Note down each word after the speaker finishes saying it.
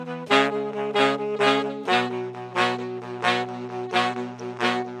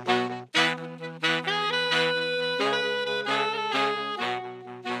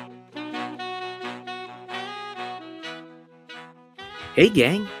Hey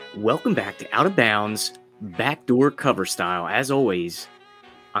gang, welcome back to Out of Bounds, Backdoor Cover Style. As always,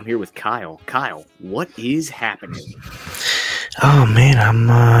 I'm here with Kyle. Kyle, what is happening? Oh man,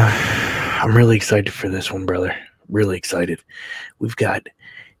 I'm really excited for this one, brother. Really excited. We've got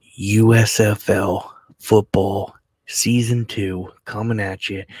USFL football season 2 coming at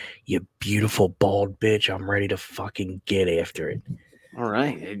you. You beautiful bald bitch. I'm ready to fucking get after it. All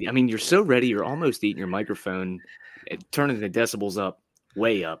right. I mean, you're so ready, you're almost eating your microphone, turning the decibels up,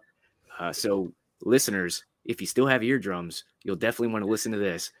 way up. So, listeners, if you still have eardrums, you'll definitely want to listen to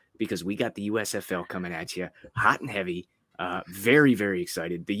this because we got the USFL coming at you hot and heavy. Very, very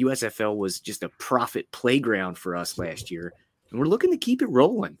excited. The USFL was just a profit playground for us last year, and we're looking to keep it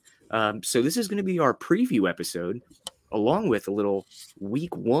rolling. So, this is going to be our preview episode, along with a little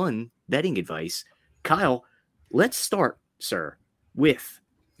week 1 betting advice. Kyle, let's start, sir, with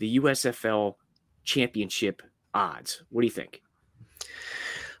the USFL championship odds. What do you think?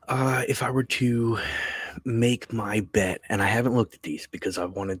 If I were to make my bet, and I haven't looked at these because I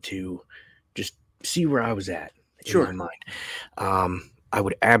wanted to just see where I was at in my mind. I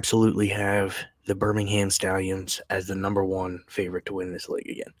would absolutely have the Birmingham Stallions as the number 1 favorite to win this league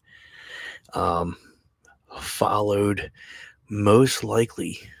again. Followed most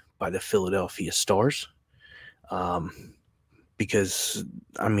likely by the Philadelphia Stars. Because,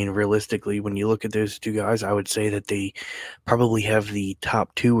 I mean, realistically, when you look at those two guys, I would say that they probably have the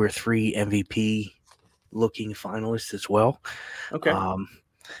top 2 or 3 MVP looking finalists as well. Okay.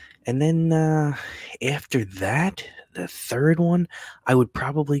 And then after that, the third one, I would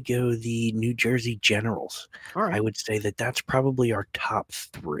probably go the New Jersey Generals. All right. I would say that that's probably our top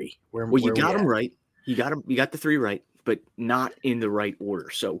 3. Well, you got them right. You got the 3 right, but not in the right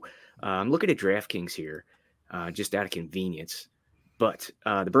order. So I'm looking at DraftKings here, just out of convenience. But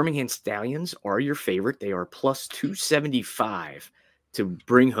the Birmingham Stallions are your favorite. They are plus 275 to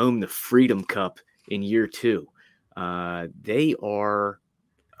bring home the Freedom Cup in year 2. They are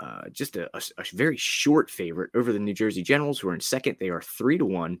just a very short favorite over the New Jersey Generals, who are in second. They are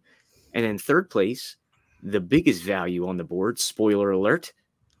 3-1. And in third place, the biggest value on the board, spoiler alert,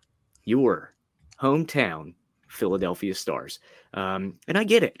 your hometown Philadelphia Stars. And I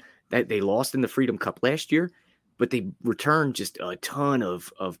get it that they lost in the Freedom Cup last year, but they returned just a ton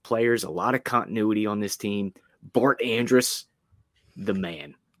of players, a lot of continuity on this team. Bart Andrus, the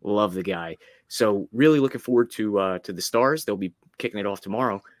man. Love the guy. So really looking forward to the Stars. They'll be kicking it off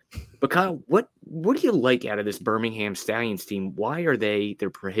tomorrow. But Kyle, what do you like out of this Birmingham Stallions team? Why are they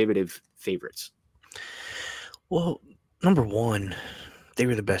their prohibitive favorites? Well, number 1, they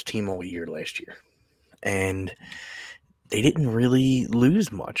were the best team all year last year. And they didn't really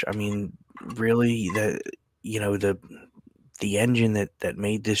lose much. I mean, really, the engine that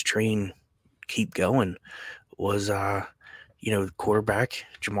made this train keep going was quarterback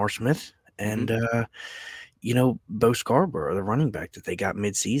Jamar Smith and Bo Scarborough, the running back that they got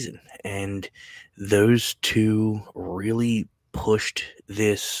midseason. And those two really pushed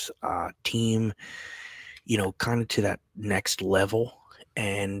this team, kind of to that next level.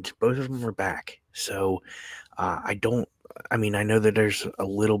 And both of them are back. So I know that there's a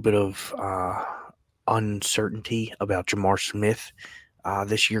little bit of uncertainty about Jamar Smith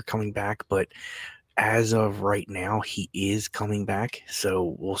this year coming back, but as of right now, he is coming back.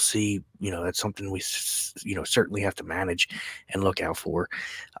 So we'll see. That's something we certainly have to manage and look out for.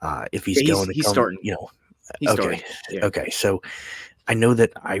 If he's going to come, starting. He's okay, starting. Yeah. Okay. So I know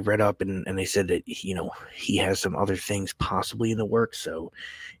that I read up and they said that he has some other things possibly in the works. So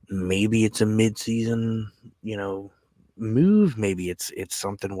maybe it's a mid-season move. Maybe it's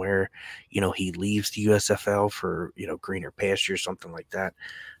something where he leaves the USFL for greener pasture, something like that.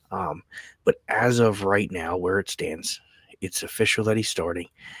 But as of right now, where it stands, it's official that he's starting.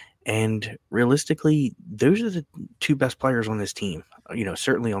 And realistically, those are the 2 best players on this team,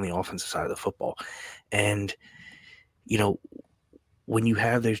 certainly on the offensive side of the football. And, when you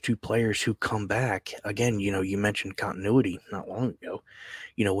have those 2 players who come back, again, you mentioned continuity not long ago.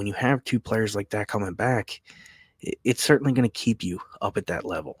 When you have 2 players like that coming back, it's certainly going to keep you up at that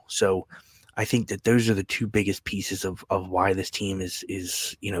level. So I think that those are the 2 biggest pieces of why this team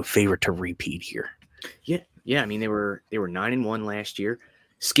is favored to repeat here. Yeah. I mean, they were 9-1 last year.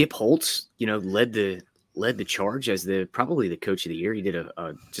 Skip Holtz, led the charge as probably the coach of the year. He did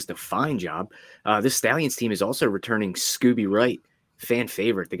just a fine job. This Stallions team is also returning Scooby Wright, fan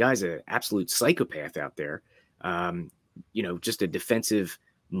favorite. The guy's an absolute psychopath out there. Just a defensive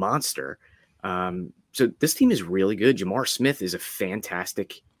monster. So this team is really good. Jamar Smith is a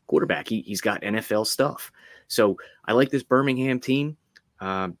fantastic quarterback. He's got NFL stuff. So I like this Birmingham team,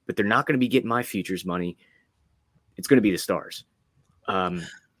 but they're not going to be getting my futures money. It's going to be the Stars. Um,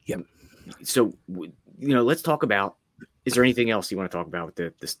 Yep. so let's talk about. Is there anything else you want to talk about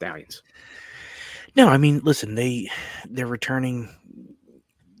with the Stallions? No, I mean, listen, they're returning,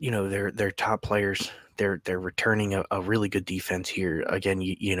 their top players. They're returning a really good defense here. Again,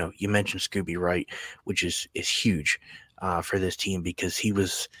 you mentioned Scooby Wright, which is huge for this team because he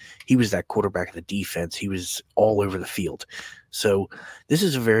was that quarterback of the defense. He was all over the field. So this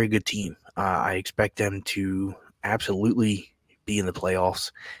is a very good team. I expect them to absolutely be in the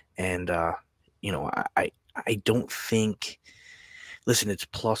playoffs, and I don't think. Listen, it's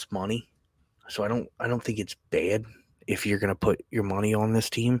plus money. So I don't think it's bad if you're going to put your money on this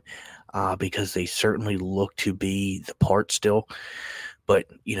team because they certainly look to be the part still. But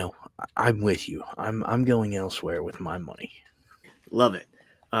I'm with you. I'm going elsewhere with my money. Love it.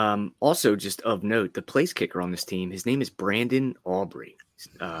 Also, just of note, the place kicker on this team, his name is Brandon Aubrey,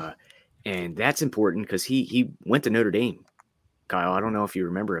 uh, and that's important because he went to Notre Dame. Kyle, I don't know if you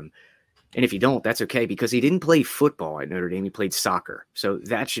remember him, and if you don't, that's okay because he didn't play football at Notre Dame. He played soccer, so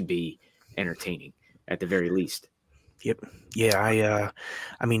that should be entertaining at the very least. Yep. Yeah.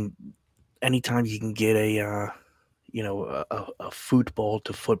 I mean, anytime you can get a football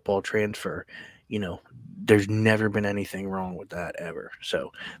to football transfer, there's never been anything wrong with that ever.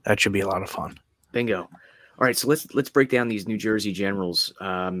 So that should be a lot of fun. Bingo. All right, so let's break down these New Jersey Generals.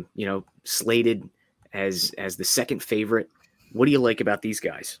 Slated as the second favorite. What do you like about these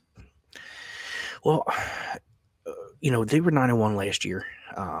guys? Well, they were 9-1 last year.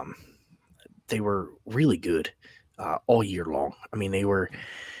 They were really good all year long. I mean,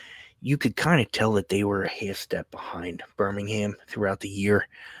 you could kind of tell that they were a half step behind Birmingham throughout the year.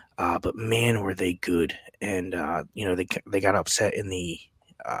 But man, were they good. And, they got upset in the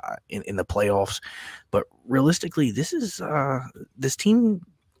playoffs. But realistically, this team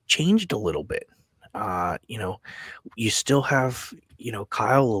changed a little bit. You still have,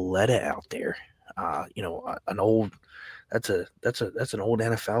 Kyle Laletta out there. An old that's an old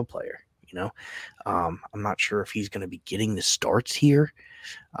NFL player. I'm not sure if he's going to be getting the starts here.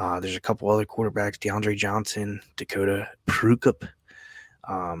 There's a couple other quarterbacks: DeAndre Johnson, Dakota Prukop.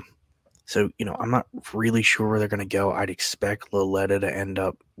 So I'm not really sure where they're going to go. I'd expect Laletta to end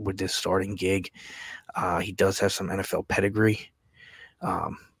up with this starting gig. He does have some NFL pedigree,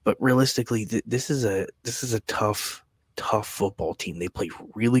 but realistically, this is a tough football team. They played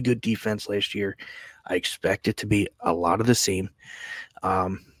really good defense last year. I expect it to be a lot of the same.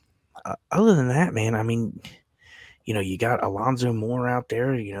 Other than that, man, I mean, you got Alonzo Moore out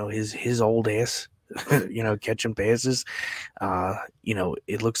there, his old ass, catching passes.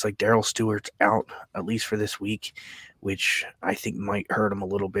 It looks like Darrell Stewart's out, at least for this week, which I think might hurt him a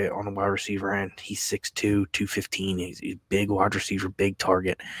little bit on the wide receiver end. He's 6'2", 215. He's a big wide receiver, big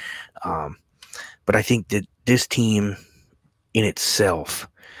target. But I think that this team in itself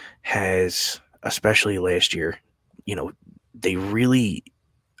has, especially last year, they really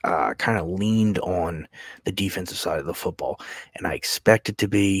kind of leaned on the defensive side of the football. And I expect it to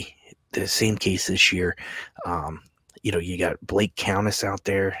be the same case this year. You got Blake Countess out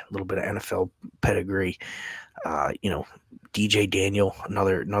there, a little bit of NFL pedigree. DJ Daniel,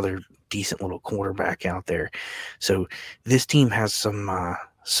 another decent little quarterback out there. So this team has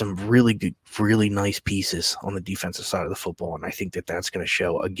some really good, really nice pieces on the defensive side of the football, and I think that that's going to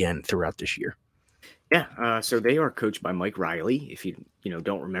show again throughout this year. Yeah, so they are coached by Mike Riley. If you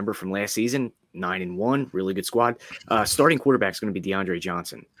don't remember from last season, 9-1, really good squad. Starting quarterback is going to be DeAndre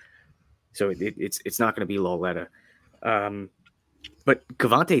Johnson, so it's not going to be Laletta. But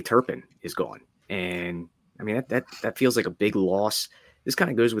Cavante Turpin is gone, and I mean that feels like a big loss. This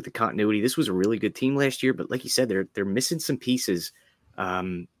kind of goes with the continuity. This was a really good team last year, but like you said, they're missing some pieces.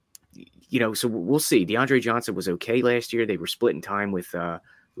 So we'll see. DeAndre Johnson was okay last year. They were splitting time with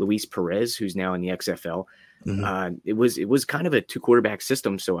Luis Perez, who's now in the XFL. Mm-hmm. It was kind of a 2-quarterback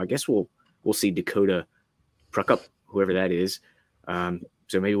system, so I guess we'll see Dakota Prukop, whoever that is.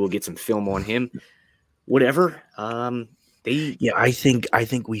 So maybe we'll get some film on him. Whatever. I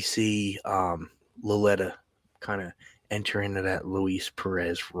think we see Laletta kind of enter into that Luis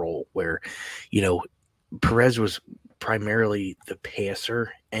Perez role where, Perez was primarily the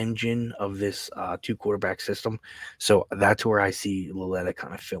passer engine of this 2-quarterback system. So that's where I see Laletta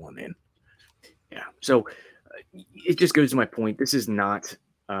kind of filling in. Yeah. So it just goes to my point. This is not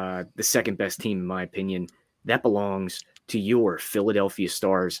the second best team, in my opinion. That belongs to your Philadelphia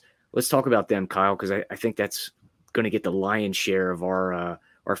Stars. Let's talk about them, Kyle, because I think that's going to get the lion's share of our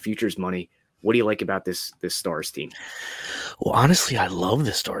futures money. What do you like about this Stars team? Well, honestly, I love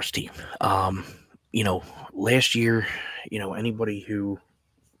the Stars team. Last year, anybody who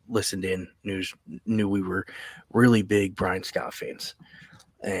listened in, knew we were really big Brian Scott fans.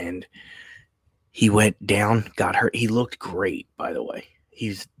 And he went down, got hurt. He looked great, by the way.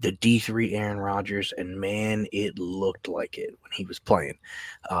 He's the D3 Aaron Rodgers, and man, it looked like it when he was playing.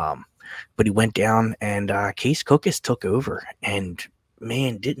 But he went down, and Case Cookus took over, and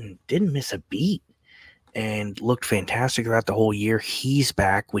man, didn't miss a beat, and looked fantastic throughout the whole year. He's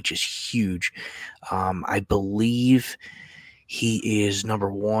back, which is huge. I believe he is number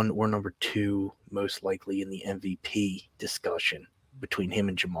 1 or number 2, most likely in the MVP discussion between him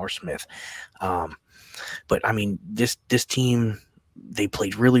and Jamar Smith. But I mean, this team, they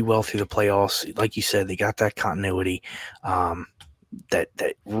played really well through the playoffs. Like you said, they got that continuity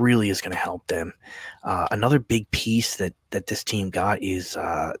that really is going to help them. Another big piece that this team got is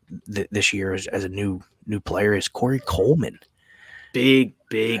this year as a new player is Corey Coleman. Big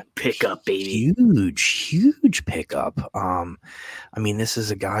pickup, baby. Huge pickup. I mean, this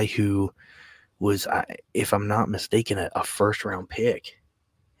is a guy who was, if I'm not mistaken, a first round pick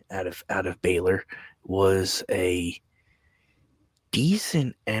out of Baylor, was a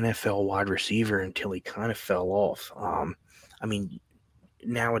decent NFL wide receiver until he kind of fell off. I mean,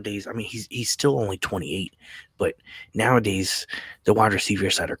 nowadays, I mean, he's still only 28, but nowadays the wide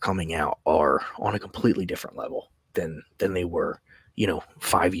receivers that are coming out are on a completely different level than they were,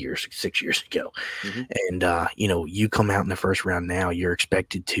 5 years, 6 years ago. Mm-hmm. And, you come out in the first round now, you're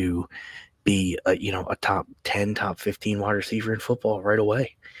expected to be a top 10, top 15 wide receiver in football right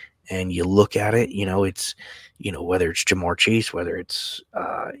away. And you look at it, it's, whether it's Jamar Chase, whether it's,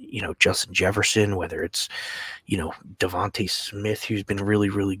 Justin Jefferson, whether it's, Devontae Smith, who's been really,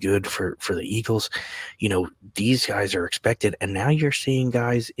 really good for the Eagles, these guys are expected. And now you're seeing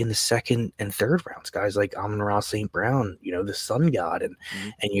guys in the second and third rounds, guys like Amon-Ra St. Brown, the sun god. And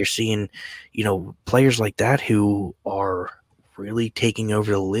you're seeing, players like that who are really taking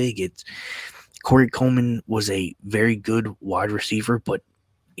over the league. Corey Coleman was a very good wide receiver, but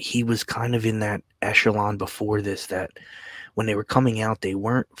he was kind of in that echelon before this, that when they were coming out, they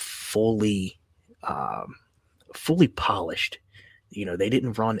weren't fully polished. They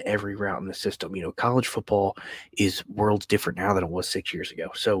didn't run every route in the system. College football is worlds different now than it was 6 years ago.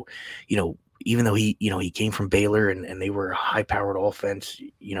 So, even though he came from Baylor and they were a high powered offense,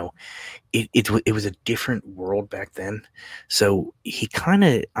 it was a different world back then. So he kind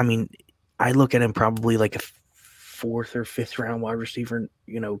of, I look at him probably like a 4th or 5th round wide receiver,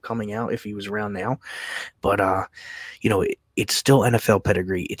 coming out if he was around now. But, it's still NFL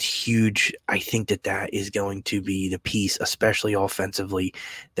pedigree. It's huge. I think that is going to be the piece, especially offensively,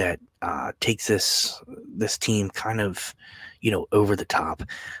 that takes this team kind of, over the top.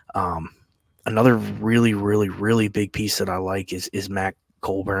 Another really, really, really big piece that I like is Matt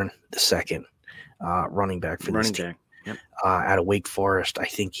Colburn, the second running back for this team. Yep. Out of Wake Forest. I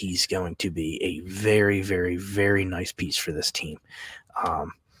think he's going to be a very, very, very nice piece for this team.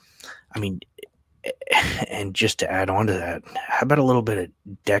 And just to add on to that, how about a little bit of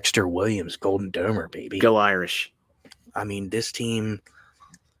Dexter Williams, Golden Domer, baby? Go Irish. This team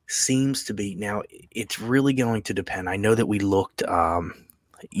seems to be, now it's really going to depend. I know that we looked,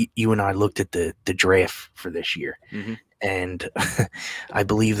 you and I looked at the draft for this year, and I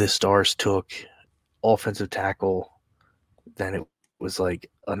believe the Stars took offensive tackle, then it was like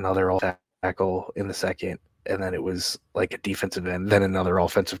another tackle in the second, and then it was like a defensive end, then another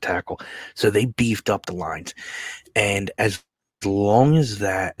offensive tackle. So they beefed up the lines. And as long as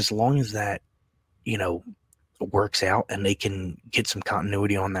that, works out and they can get some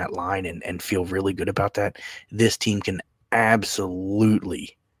continuity on that line and feel really good about that, this team can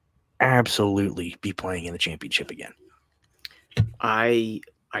absolutely be playing in the championship again. I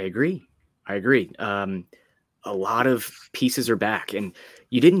agree. A lot of pieces are back, and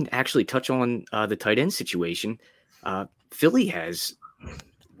you didn't actually touch on the tight end situation. Philly has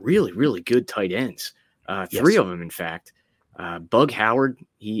really, really good tight ends. Three of them, in fact. Bug Howard,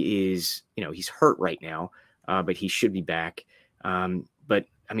 he is, he's hurt right now, but he should be back. But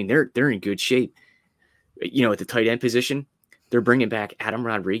they're in good shape. At the tight end position, they're bringing back Adam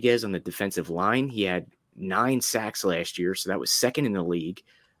Rodriguez on the defensive line. He had 9 sacks last year, so that was second in the league.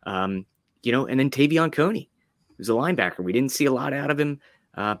 And then Tavion Coney, who's a linebacker. We didn't see a lot out of him,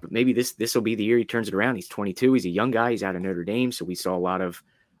 but maybe this will be the year he turns it around. He's 22. He's a young guy. He's out of Notre Dame, so we saw a lot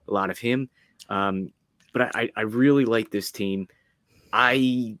of him. But I really like this team.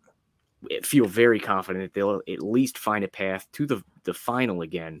 I feel very confident that they'll at least find a path to the final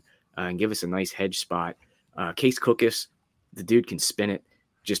again and give us a nice hedge spot. Case Cookus, the dude can spin it.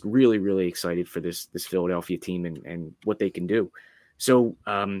 Just really, really excited for this Philadelphia team and what they can do. So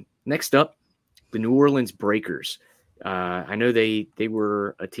next up, the New Orleans Breakers. I know they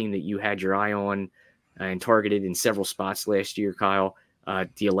were a team that you had your eye on and targeted in several spots last year, Kyle.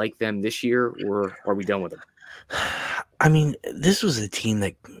 Do you like them this year, or are we done with them? I mean, this was a team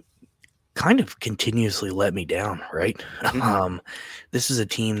that kind of continuously let me down, right? Mhm. This is a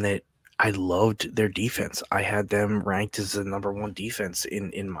team that I loved their defense. I had them ranked as the number one defense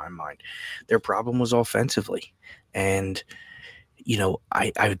in my mind. Their problem was offensively. And,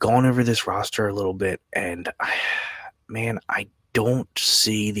 I've gone over this roster a little bit, and man, I don't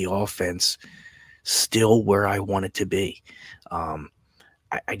see the offense still where I want it to be. Um,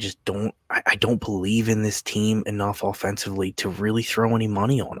 I just don't. I don't believe in this team enough offensively to really throw any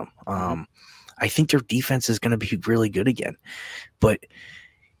money on them. Mhm. I think their defense is going to be really good again, but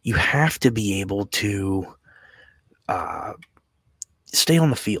you have to be able to uh, stay on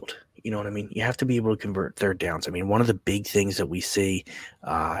the field. You know what I mean? You have to be able to convert third downs. I mean, one of the big things that we see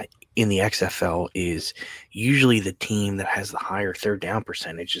in the XFL is usually the team that has the higher third down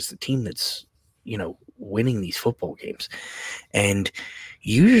percentage is the team that's, winning these football games. And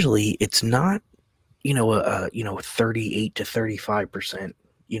usually it's not, 38 to 35%,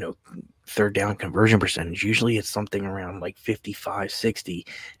 third down conversion percentage. Usually it's something around like 55, 60,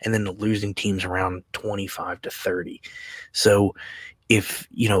 and then the losing team's around 25 to 30. So if,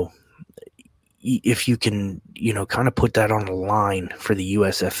 if you can, kind of put that on the line for the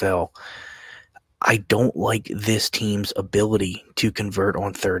USFL, I don't like this team's ability to convert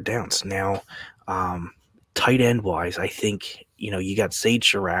on third downs. Now, tight end wise, I think, you got Sage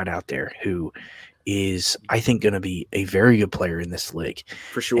Surratt out there who is, I think, going to be a very good player in this league.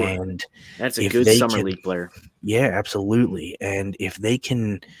 For sure. And That's a if good they summer can, league player. yeah, absolutely. And if they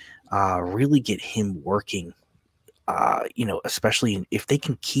can really get him working, especially if they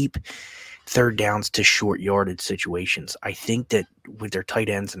can keep third downs to short yardage situations, I think that with their tight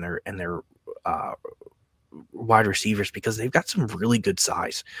ends and their uh, wide receivers, because they've got some really good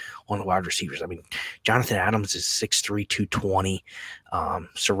size on the wide receivers. I mean, Jonathan Adams is 6'3", 220.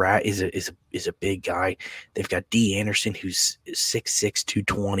 Surratt is a big guy. They've got D. Anderson, who's 6'6",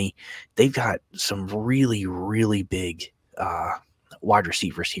 220. They've got some really, really big wide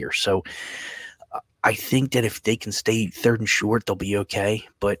receivers here. So I think that if they can stay third and short, they'll be okay.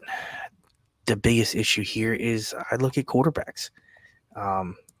 But the biggest issue here is I look at quarterbacks.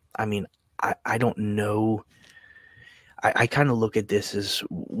 I mean, I don't know. I kind of look at this as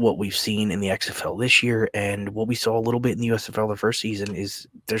what we've seen in the XFL this year and what we saw a little bit in the USFL the first season is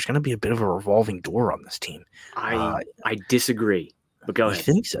there's going to be a bit of a revolving door on this team. I disagree, but go You ahead.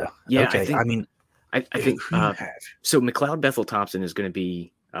 think so? Yeah, I Okay. think I mean, I who think you have? so. McLeod Bethel Thompson is going to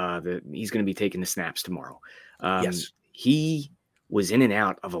be he's going to be taking the snaps tomorrow. Yes. He was in and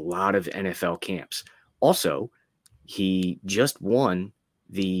out of a lot of NFL camps. Also, he just won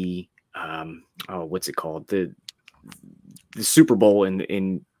the what's it called, the Super Bowl in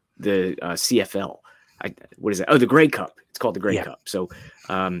the CFL. What is that? Oh, the Grey Cup. It's called the Grey Yeah. Cup. So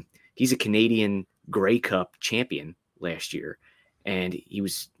he's a Canadian Grey Cup champion last year, and he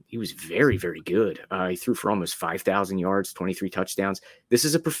was very, very good. He threw for almost 5,000 yards, 23 touchdowns. This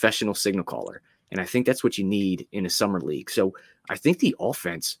is a professional signal caller, and I think that's what you need in a summer league. So I think the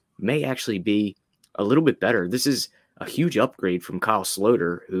offense may actually be a little bit better. This is a huge upgrade from Kyle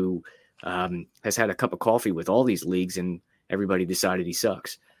Sloter, who has had a cup of coffee with all these leagues, and everybody decided he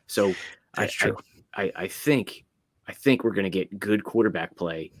sucks. So That's true. I think we're going to get good quarterback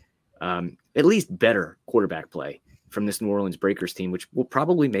play, at least better quarterback play from this New Orleans Breakers team, which will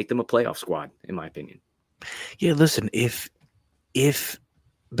probably make them a playoff squad, in my opinion. Yeah. Listen, if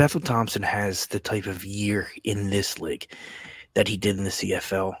Bethel Thompson has the type of year in this league that he did in the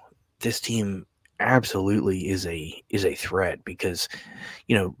CFL, this team absolutely is a threat because,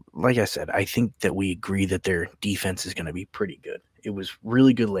 like I said, I think that we agree that their defense is going to be pretty good. It was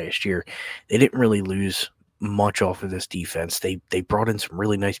really good last year. They didn't really lose much off of this defense. They brought in some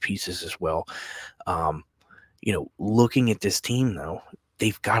really nice pieces as well. Looking at this team though,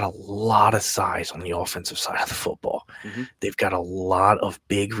 they've got a lot of size on the offensive side of the football. Mm-hmm. They've got a lot of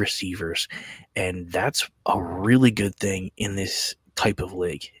big receivers, and that's a really good thing in this type of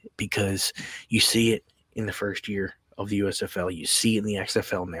league because you see it in the first year of the USFL. You see it in the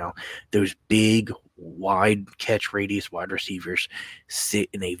XFL now. Those big, wide catch radius wide receivers sit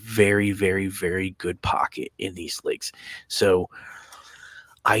in a very, very, very good pocket in these leagues. So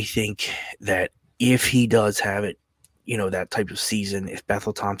I think that if he does have it, that type of season, if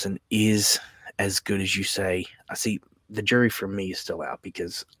Bethel Thompson is as good as you say, I see the jury for me is still out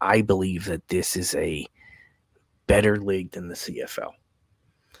because I believe that this is a better league than the CFL.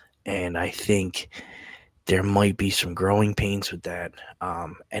 And I think there might be some growing pains with that.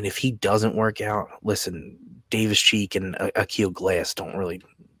 And if he doesn't work out, listen, Davis Cheek and Akil Glass don't really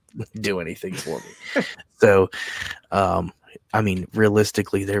do anything for me. So, I mean,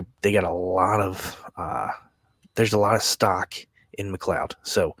 realistically, they got a lot of there's a lot of stock in McLeod.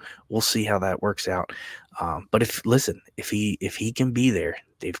 So we'll see how that works out. But if he can be there,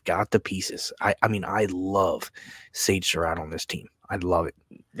 they've got the pieces. I mean, I love Sage Surratt on this team. I love it.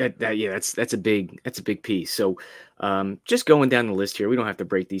 That's a big piece. So just going down the list here, we don't have to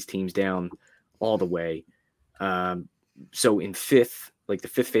break these teams down all the way. So in fifth, like the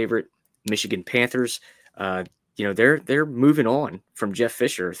fifth favorite, Michigan Panthers, they're moving on from Jeff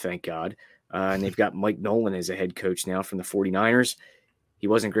Fisher, thank God. And they've got Mike Nolan as a head coach now from the 49ers. He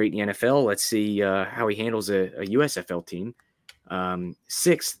wasn't great in the NFL. Let's see how he handles a USFL team.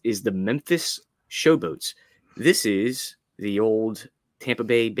 Sixth is the Memphis Showboats. This is the old Tampa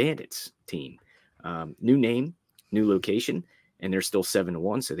Bay Bandits team. New name, new location, and they're still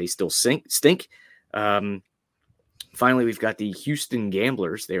 7-1, so they still stink. Finally, we've got the Houston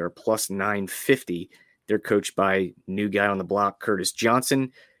Gamblers. They are plus 950. They're coached by new guy on the block, Curtis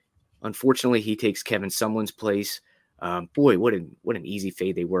Johnson. Unfortunately, he takes Kevin Sumlin's place. Boy, what an easy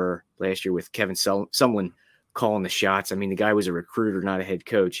fade they were last year with Kevin Sumlin calling the shots. I mean, the guy was a recruiter, not a head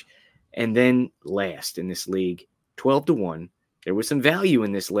coach. And then last in this league, 12-1. There was some value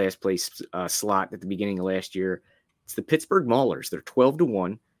in this last place slot at the beginning of last year. It's the Pittsburgh Maulers. They're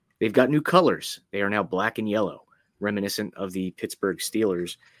 12-1. They've got new colors. They are now black and yellow, reminiscent of the Pittsburgh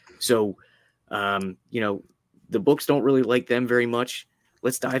Steelers. So, the books don't really like them very much.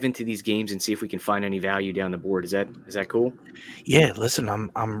 Let's dive into these games and see if we can find any value down the board. Is that cool? Yeah, listen,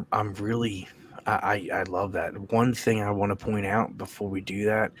 I'm really I love that. One thing I want to point out before we do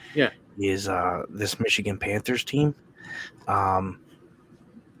that is this Michigan Panthers team.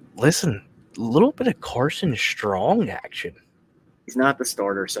 Listen, a little bit of Carson Strong action. He's not the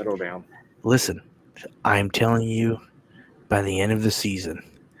starter. Settle down. Listen, I'm telling you, by the end of the season,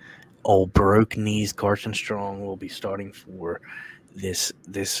 old broke knees Carson Strong will be starting for this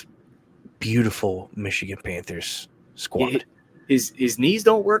beautiful Michigan Panthers squad. His knees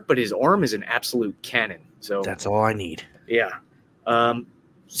don't work, but his arm is an absolute cannon. So that's all I need. Yeah.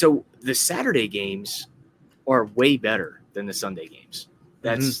 So the Saturday games are way better than the Sunday games.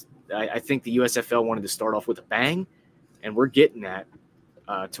 That's I think the USFL wanted to start off with a bang, and we're getting that.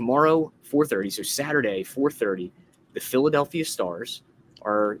 Tomorrow, 4:30. So Saturday, 4:30, the Philadelphia Stars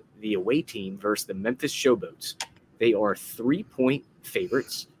are the away team versus the Memphis Showboats. They are 3-point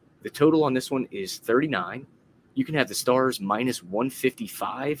favorites. The total on this one is 39. You can have the Stars minus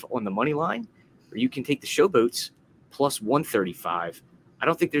 155 on the money line, or you can take the Showboats plus 135. I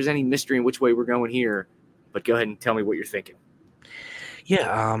don't think there's any mystery in which way we're going here, but go ahead and tell me what you're thinking. Yeah,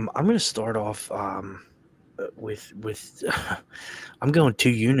 I'm going to start off with I'm going 2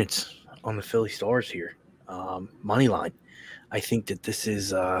 units on the Philly Stars here. Money line. I think that this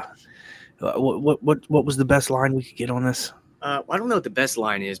is what was the best line we could get on this? I don't know what the best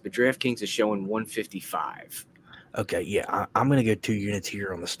line is, but DraftKings is showing 155. Okay, yeah, I'm going to go 2 units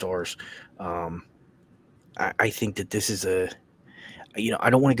here on the Stars. I think that this is I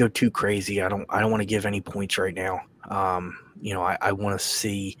don't want to go too crazy. I don't want to give any points right now. I want to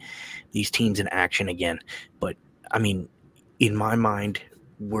see these teams in action again. But I mean, in my mind,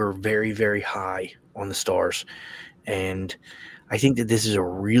 we're very, very high on the Stars, and I think that this is a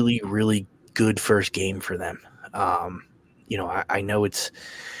really, really good first game for them. I know it's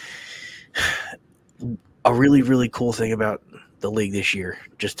a really, really cool thing about the league this year,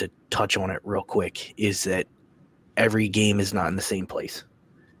 just to touch on it real quick, is that every game is not in the same place.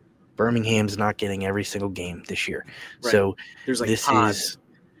 Birmingham's not getting every single game this year. Right. So there's like pods.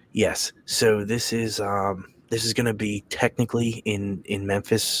 So this is going to be technically in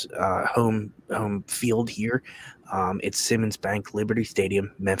Memphis home field here. It's Simmons Bank Liberty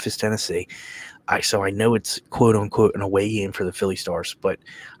Stadium, Memphis, Tennessee. So I know it's quote unquote an away game for the Philly Stars, but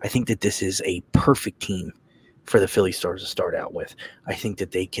I think that this is a perfect team for the Philly Stars to start out with. I think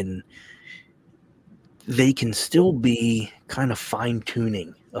that they can still be kind of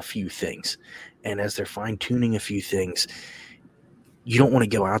fine-tuning a few things. And as they're fine-tuning a few things, you don't want to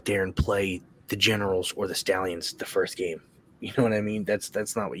go out there and play the Generals or the Stallions the first game. You know what I mean?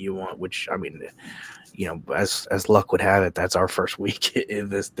 That's not what you want, which, I mean, as luck would have it, that's our first week in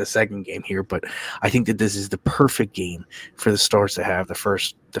the second game here. But I think that this is the perfect game for the Stars to have the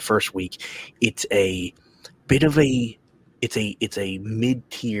first week. It's a bit of it's a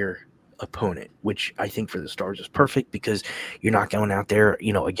mid-tier opponent, which I think for the Stars is perfect because you're not going out there,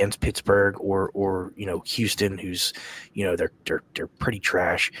 against Pittsburgh or Houston, who's, they're pretty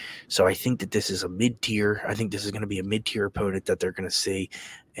trash. So I think that this is a mid-tier. I think this is going to be a mid-tier opponent that they're going to see,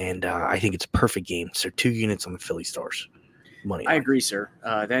 and I think it's a perfect game. So 2 units on the Philly Stars money I line. agree, sir.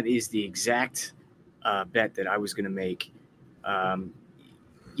 That is the exact bet that I was going to make. Um,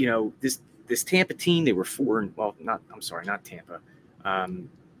 this Tampa team, they were not Tampa,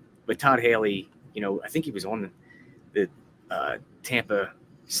 but Todd Haley. I think he was on the Tampa.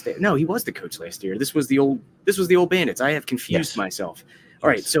 No, he was the coach last year. This was the old Bandits. I have confused myself. All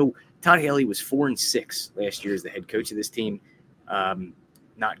right, so Todd Haley was 4-6 last year as the head coach of this team.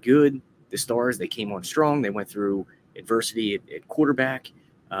 Not good. The Stars, they came on strong. They went through adversity at quarterback.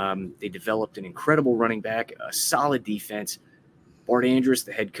 They developed an incredible running back, a solid defense. Bart Andrus,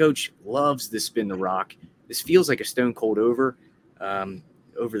 the head coach, loves to spin the rock. This feels like a stone cold over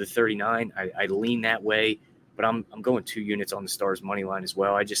the 39. I lean that way, but I'm going 2 units on the Stars money line as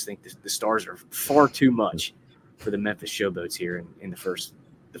well. I just think the Stars are far too much for the Memphis Showboats here in the first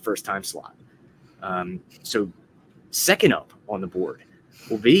time slot. So second up on the board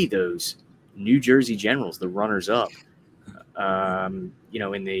will be those New Jersey Generals, the runners up. In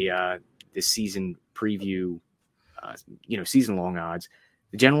the season preview, season long odds,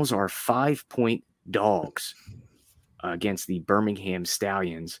 the Generals are 5-point dogs against the Birmingham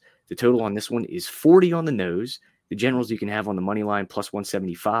Stallions. The total on this one is 40 on the nose. The Generals you can have on the money line plus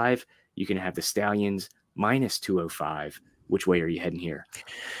 175. You can have the Stallions minus 205. Which way are you heading here?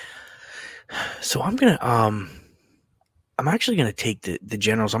 So I'm actually gonna take the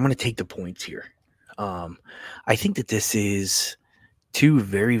Generals. I'm gonna take the points here. I think that this is 2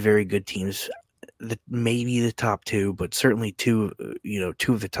 very, very good teams. Maybe the top 2, but certainly 2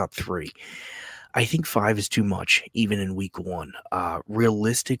 of the top 3. I think 5 is too much, even in week 1.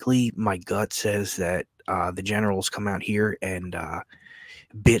 Realistically, my gut says that the Generals come out here and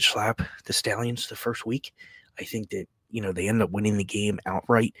bitch slap the Stallions the first week. I think that they end up winning the game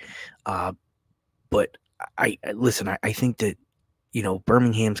outright. But I think that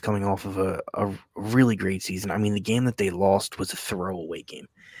Birmingham's coming off of a really great season. I mean, the game that they lost was a throwaway game.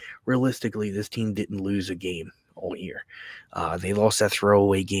 Realistically, this team didn't lose a game all year. They lost that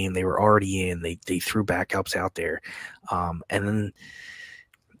throwaway game. They were already in. They threw backups out there. And then,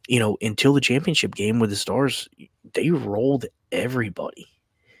 until the championship game with the Stars, they rolled everybody.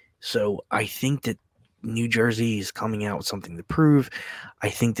 So I think that New Jersey is coming out with something to prove. I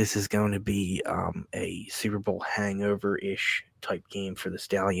think this is going to be a Super Bowl hangover-ish type game for the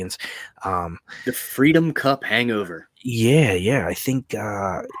Stallions. The Freedom Cup hangover. Yeah. I think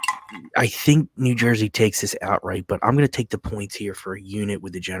New Jersey takes this outright, but I'm going to take the points here for a unit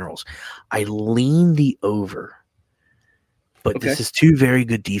with the Generals. I lean the over, but This is 2 very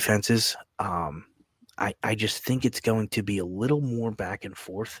good defenses. I just think it's going to be a little more back and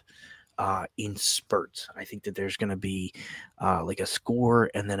forth in spurts. I think that there's going to be like a score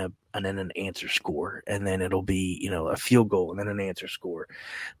and then an answer score, and then it'll be a field goal and then an answer score.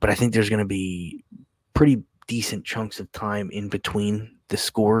 But I think there's going to be pretty decent chunks of time in between the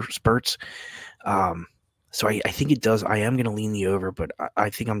score spurts. So I think it does. I am going to lean the over, but I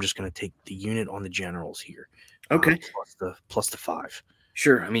think I'm just going to take the unit on the Generals here. Okay, plus the 5.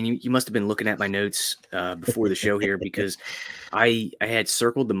 Sure. I mean, you must have been looking at my notes before the show here because I had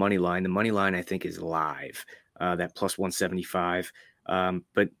circled the money line. The money line, I think, is live, that plus 175.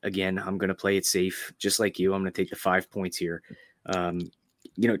 But again, I'm going to play it safe, just like you. I'm going to take the 5 points here. The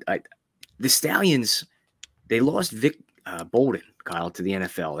Stallions, they lost Vic Bolden, Kyle, to the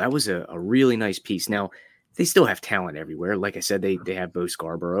NFL. That was a really nice piece. Now, they still have talent everywhere. Like I said, they have Bo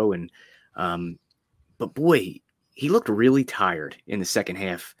Scarborough. But boy, he looked really tired in the second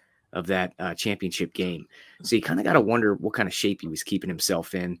half of that championship game. So you kind of got to wonder what kind of shape he was keeping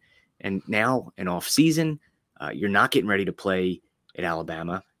himself in. And now, an off season, you're not getting ready to play at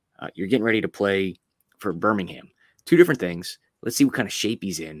Alabama. You're getting ready to play for Birmingham. 2 different things. Let's see what kind of shape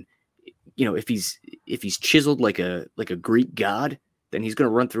he's in. If he's chiseled like a Greek god, then he's going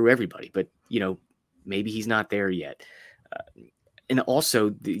to run through everybody. But maybe he's not there yet. And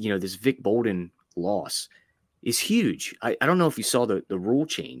also, this Vic Bolden loss is huge. I don't know if you saw the rule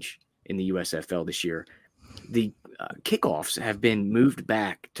change in the USFL this year. The kickoffs have been moved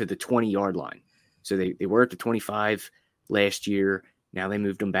back to the 20-yard line. So they were at the 25 last year. Now they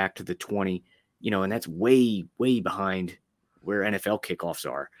moved them back to the 20, and that's way, way behind where NFL kickoffs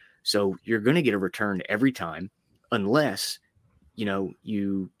are. So you're going to get a return every time unless,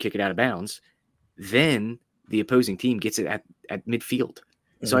 you kick it out of bounds. Then the opposing team gets it at midfield.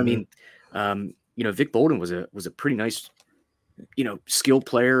 So, I mean, Vic Bolden was a pretty nice skilled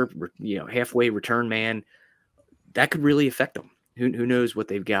player, halfway return man, that could really affect them. Who knows what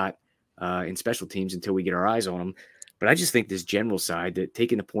they've got in special teams until we get our eyes on them. But I just think this general side that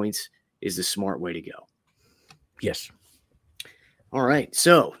taking the points is the smart way to go. Yes. All right,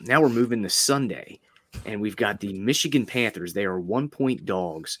 so now we're moving to Sunday, and we've got the Michigan Panthers. They are 1-point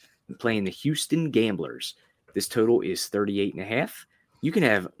dogs playing the Houston Gamblers. This total is 38.5. You can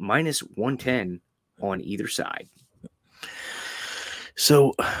have minus 110 on either side.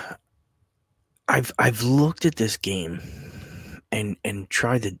 So I've looked at this game and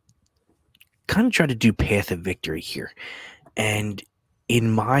tried to do path of victory here. And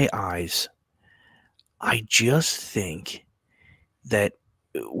in my eyes, I just think that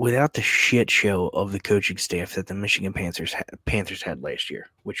without the shit show of the coaching staff that the Michigan Panthers had last year,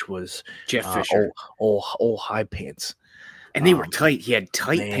 which was Jeff Fisher, old high pants, and they were tight. He had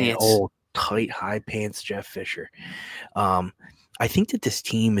tight pants. Old tight high pants, Jeff Fisher. I think that this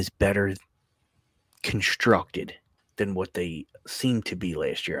team is better constructed than what they seemed to be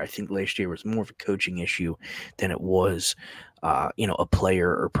last year. I think last year was more of a coaching issue than it was, a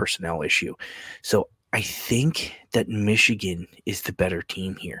player or personnel issue. So I think that Michigan is the better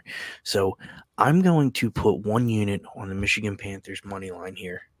team here. So I'm going to put 1 unit on the Michigan Panthers money line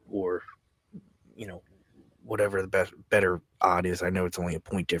here, or, whatever the better odd is. I know it's only a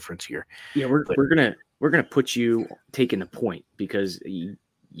point difference here. Yeah, we're gonna put you taking the point because you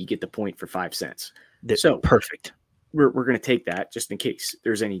get the point for 5 cents. So perfect. We're gonna take that just in case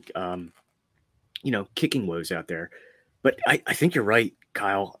there's any kicking woes out there. But I think you're right,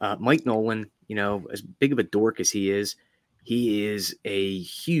 Kyle. Mike Nolan, as big of a dork as he is a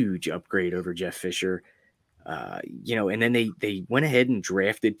huge upgrade over Jeff Fisher. And then they went ahead and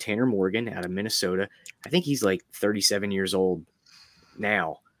drafted Tanner Morgan out of Minnesota. I think he's like 37 years old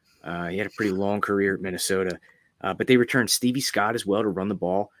now. He had a pretty long career at Minnesota. But they returned Stevie Scott as well to run the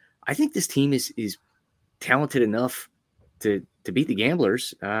ball. I think this team is talented enough to beat the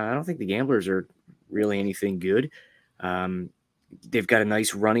Gamblers. I don't think the Gamblers are really anything good. They've got a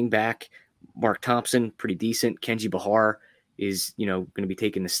nice running back. Mark Thompson, pretty decent. Kenji Bahar is, going to be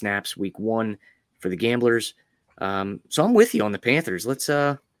taking the snaps week 1 for the Gamblers. So I'm with you on the Panthers.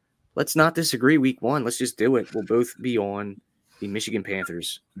 Let's not disagree week 1. Let's just do it. We'll both be on the Michigan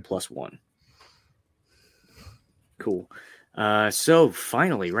Panthers +1. Cool. So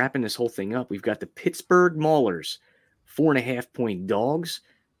finally, wrapping this whole thing up, we've got the Pittsburgh Maulers, 4.5-point dogs.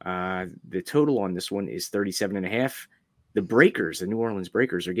 The total on this one is 37.5. The Breakers, the New Orleans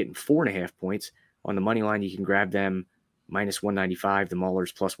Breakers, are getting 4.5 points on the money line. You can grab them minus 195. The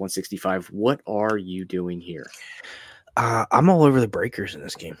Maulers plus 165. What are you doing here? I'm all over the Breakers in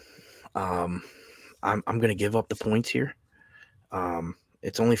this game. I'm going to give up the points here.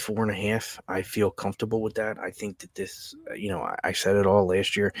 It's only 4.5. I feel comfortable with that. I think that this, I said it all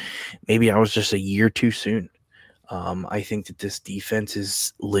last year. Maybe I was just a year too soon. I think that this defense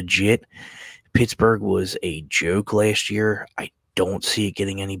is legit. Pittsburgh was a joke last year. I don't see it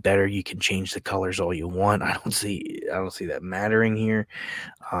getting any better. You can change the colors all you want. I don't see that mattering here.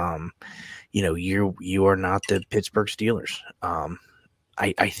 You are not the Pittsburgh Steelers.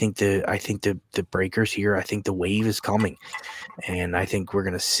 I think the Breakers here, I think the wave is coming, and I think we're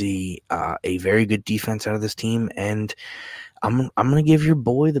going to see a very good defense out of this team. And I'm going to give your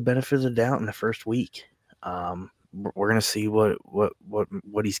boy the benefit of the doubt in the first week. We're going to see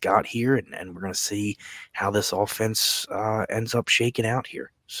what he's got here, and we're going to see how this offense ends up shaking out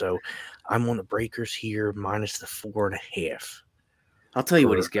here. So I'm on the Breakers here minus the 4.5. I'll tell you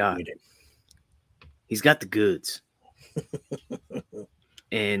what he's got. He's got the goods.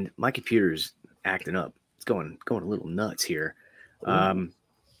 And my computer's acting up. It's going a little nuts here.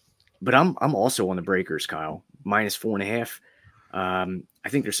 But I'm also on the Breakers, Kyle. Minus 4.5. I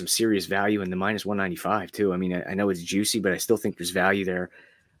think there's some serious value in the minus 195 too. I mean, I know it's juicy, but I still think there's value there.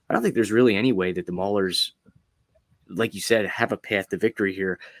 I don't think there's really any way that the Maulers, like you said, have a path to victory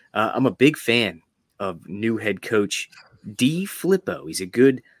here. I'm a big fan of new head coach D. Flippo. He's a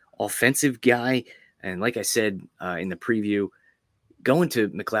good offensive guy. And like I said in the preview, going to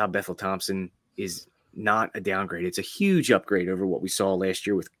McLeod Bethel Thompson is not a downgrade. It's a huge upgrade over what we saw last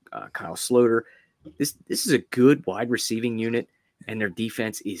year with Kyle Sloter. This is a good wide receiving unit, and their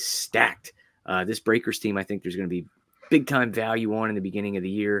defense is stacked. This Breakers team, I think there's going to be big time value on in the beginning of the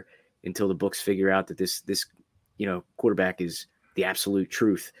year until the books figure out that this quarterback is the absolute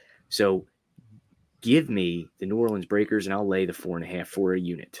truth. So give me the New Orleans Breakers, and I'll lay the 4.5 for a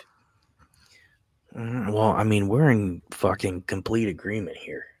unit. Well, I mean, we're in fucking complete agreement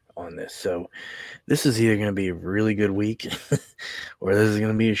here on this. So this is either going to be a really good week or this is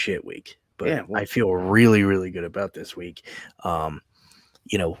going to be a shit week. but Yeah, I well, feel really, really good about this week.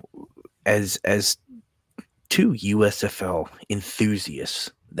 You know, as two USFL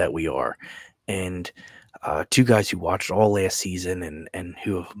enthusiasts that we are, and two guys who watched all last season and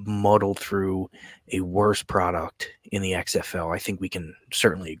who have muddled through a worse product in the XFL. I think we can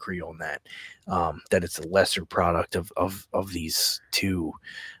certainly agree on that. That it's a lesser product of these two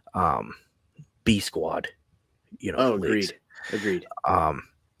B squad, oh, leagues. agreed. Um,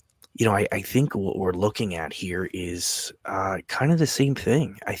 I think what we're looking at here is kind of the same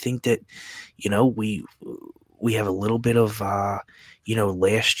thing. I think that, we have a little bit of,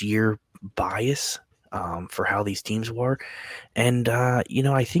 last year bias for how these teams were. And,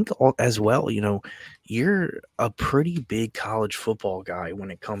 I think as well, you're a pretty big college football guy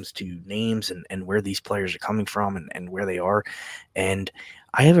when it comes to names and where these players are coming from and where they are. And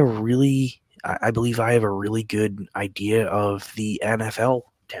I have I believe I have a really good idea of the NFL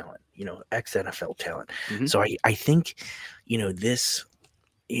talent, ex NFL talent. Hmm. So I think, this,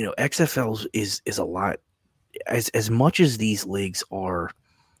 XFL is a lot as much as these leagues are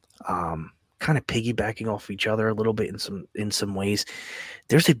kind of piggybacking off each other a little bit in some ways.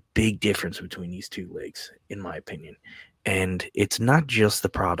 There's a big difference between these two leagues, in my opinion. And it's not just the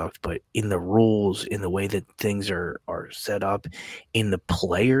product, but in the rules, in the way that things are set up, in the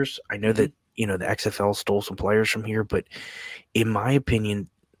players. I know Hmm. that the XFL stole some players from here, but in my opinion,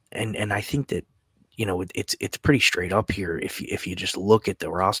 and I think that it's pretty straight up here if you just look at the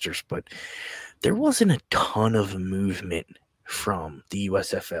rosters, but there wasn't a ton of movement from the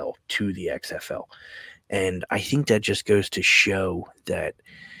USFL to the XFL. And I think that just goes to show that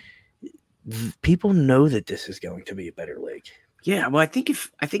people know that this is going to be a better league. Yeah, well, I think the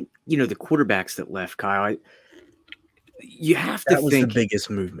quarterbacks that left, Kyle, you have to That was the think biggest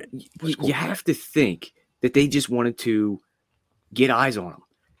movement. Was you quarterback. have to think that they just wanted to get eyes on them.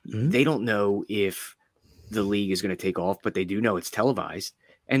 Mhm. They don't know if the league is going to take off, but they do know it's televised.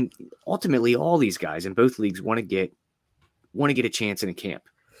 And ultimately, all these guys in both leagues want to get a chance in a camp.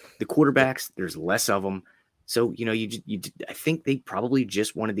 The quarterbacks, there's less of them, so I think they probably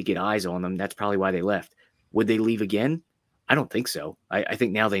just wanted to get eyes on them. That's probably why they left. Would they leave again? I don't think so. I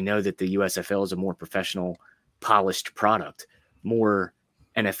think now they know that the USFL is a more professional, polished product, more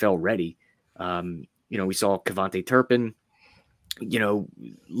NFL ready. We saw Cavante Turpin,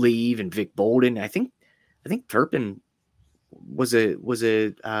 leave, and Vic Bolden. I think Turpin was a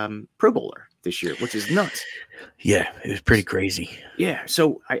Pro Bowler this year, which is nuts. Yeah, it was pretty crazy. Yeah,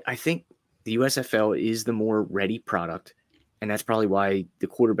 so I think the USFL is the more ready product, and that's probably why the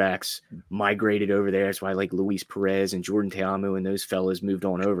quarterbacks migrated over there. That's why like Luis Perez and Jordan Teamu and those fellas moved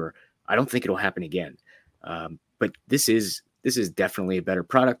on over. I don't think it'll happen again, but this is definitely a better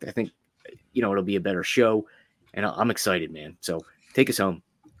product. I think it'll be a better show, and I'm excited, man. So take us home.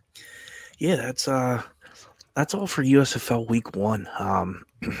 Yeah, that's all for USFL Week 1.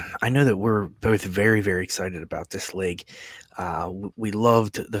 I know that we're both very, very excited about this league. We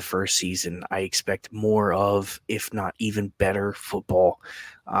loved the first season. I expect more of, if not even better, football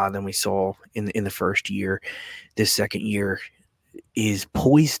than we saw in the first year. This second year is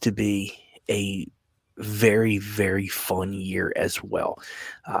poised to be a very, very fun year as well.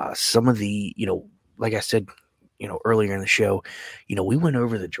 Some of the, like I said, earlier in the show, we went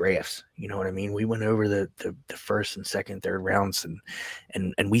over the drafts. You know what I mean? We went over the first and second, third rounds,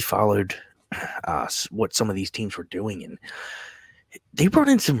 and we followed what some of these teams were doing, and they brought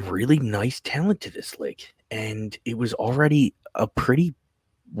in some really nice talent to this league, and it was already a pretty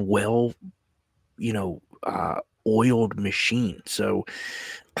well, oiled machine. So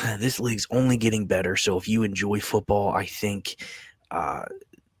this league's only getting better. So if you enjoy football, I think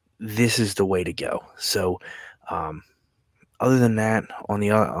this is the way to go. So. Other than that, on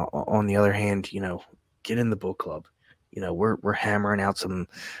the other hand, get in the book club. We're hammering out some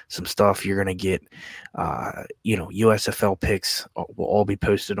stuff. You're gonna get, USFL picks will all be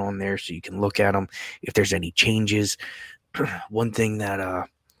posted on there, so you can look at them if there's any changes. One thing that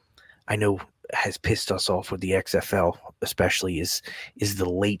I know has pissed us off with the XFL, especially, is the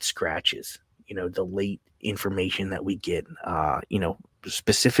late scratches. The late information that we get.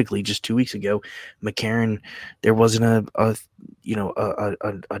 Specifically just 2 weeks ago, McCarron, there wasn't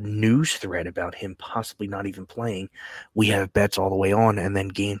a news thread about him possibly not even playing. We have bets all the way on, and then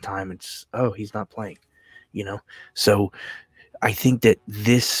game time, he's not playing. So I think that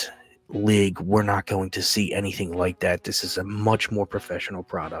this league, we're not going to see anything like that. This is a much more professional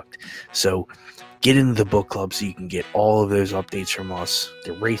product. So get into the book club so you can get all of those updates from us,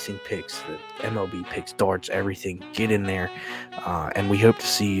 the racing picks, the MLB picks, darts, everything. Get in there, and we hope to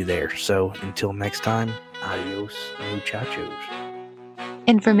see you there. So until next time, adios, muchachos.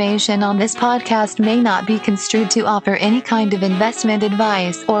 Information on this podcast may not be construed to offer any kind of investment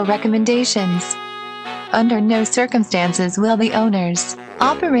advice or recommendations. Under no circumstances will the owners,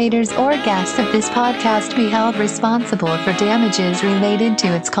 operators, or guests of this podcast be held responsible for damages related to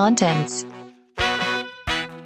its contents.